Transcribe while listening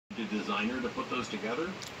designer to put those together?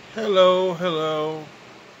 Hello, hello.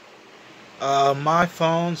 My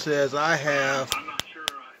phone says I have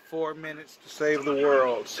 4 minutes to save the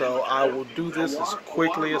world, so I will do this as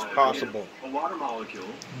quickly as possible. A water molecule.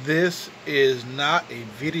 This is not a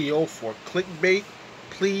video for clickbait.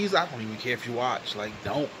 Please, I don't even care if you watch. Like,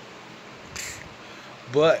 don't.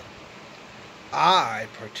 But I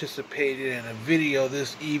participated in a video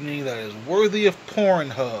this evening that is worthy of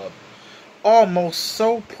Pornhub. Almost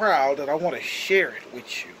so proud that I want to share it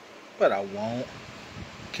with you. But I won't.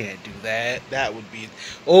 Can't do that. That would be...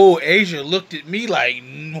 Oh, Asia looked at me like,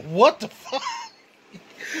 what the fuck?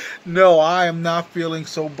 No, I am not feeling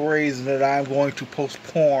so brazen that I'm going to post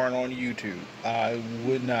porn on YouTube. I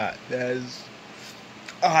would not.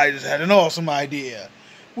 I just had an awesome idea.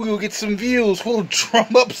 We'll get some views. We'll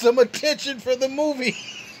drum up some attention for the movie.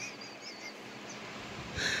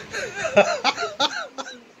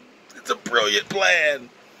 It's a brilliant plan.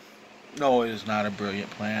 No, it is not a brilliant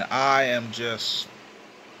plan. I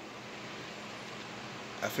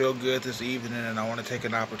feel good this evening, and I want to take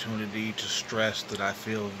an opportunity to stress that I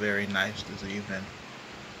feel very nice this evening.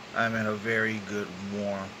 I'm in a very good,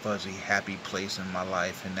 warm, fuzzy, happy place in my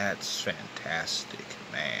life, and that's fantastic,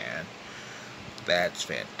 man. That's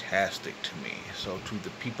fantastic to me. So to the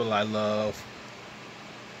people I love,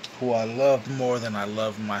 who I loved more than I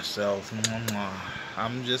loved myself,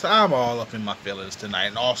 I'm all up in my feelings tonight.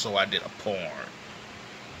 And also, I did a porn.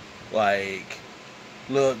 Like,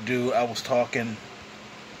 look, dude, I was talking,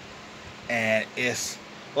 and it's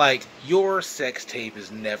like, your sex tape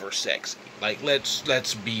is never sexy. Like,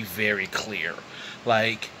 let's be very clear.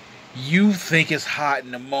 Like, you think it's hot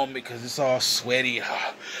in the moment because it's all sweaty.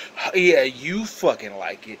 Yeah, you fucking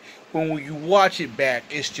like it. When you watch it back,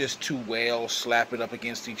 it's just two whales slapping up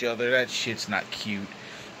against each other. That shit's not cute.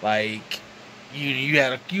 Like, you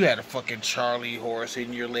had a fucking Charlie horse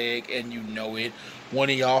in your leg, and you know it. One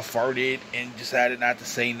of y'all farted and decided not to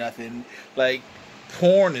say nothing. Like,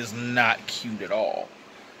 porn is not cute at all.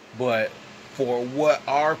 But for what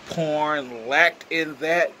our porn lacked in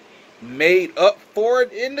that, made up for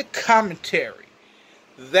it in the commentary.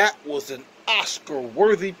 That was an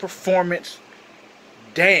Oscar-worthy performance.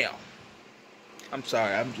 Damn. I'm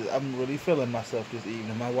sorry. I'm really feeling myself this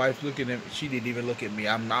evening. My wife's looking at me. She didn't even look at me.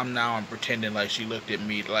 I'm pretending like she looked at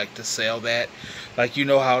me, like, to sell that. Like, you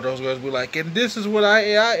know how those girls be like, and this is what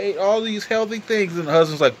I ate all these healthy things, and the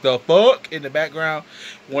husband's like, the fuck in the background.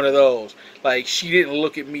 One of those. Like, she didn't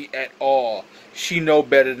look at me at all. She know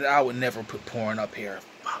better than I would never put porn up here.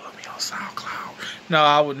 Follow me on SoundCloud. No,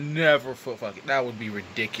 I would never fuck it. That would be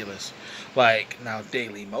ridiculous. Like, now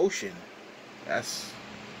Daily Motion. That's...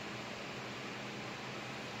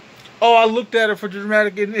 Oh, I looked at her for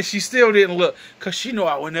dramatic, and she still didn't look, because she know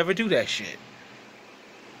I would never do that shit.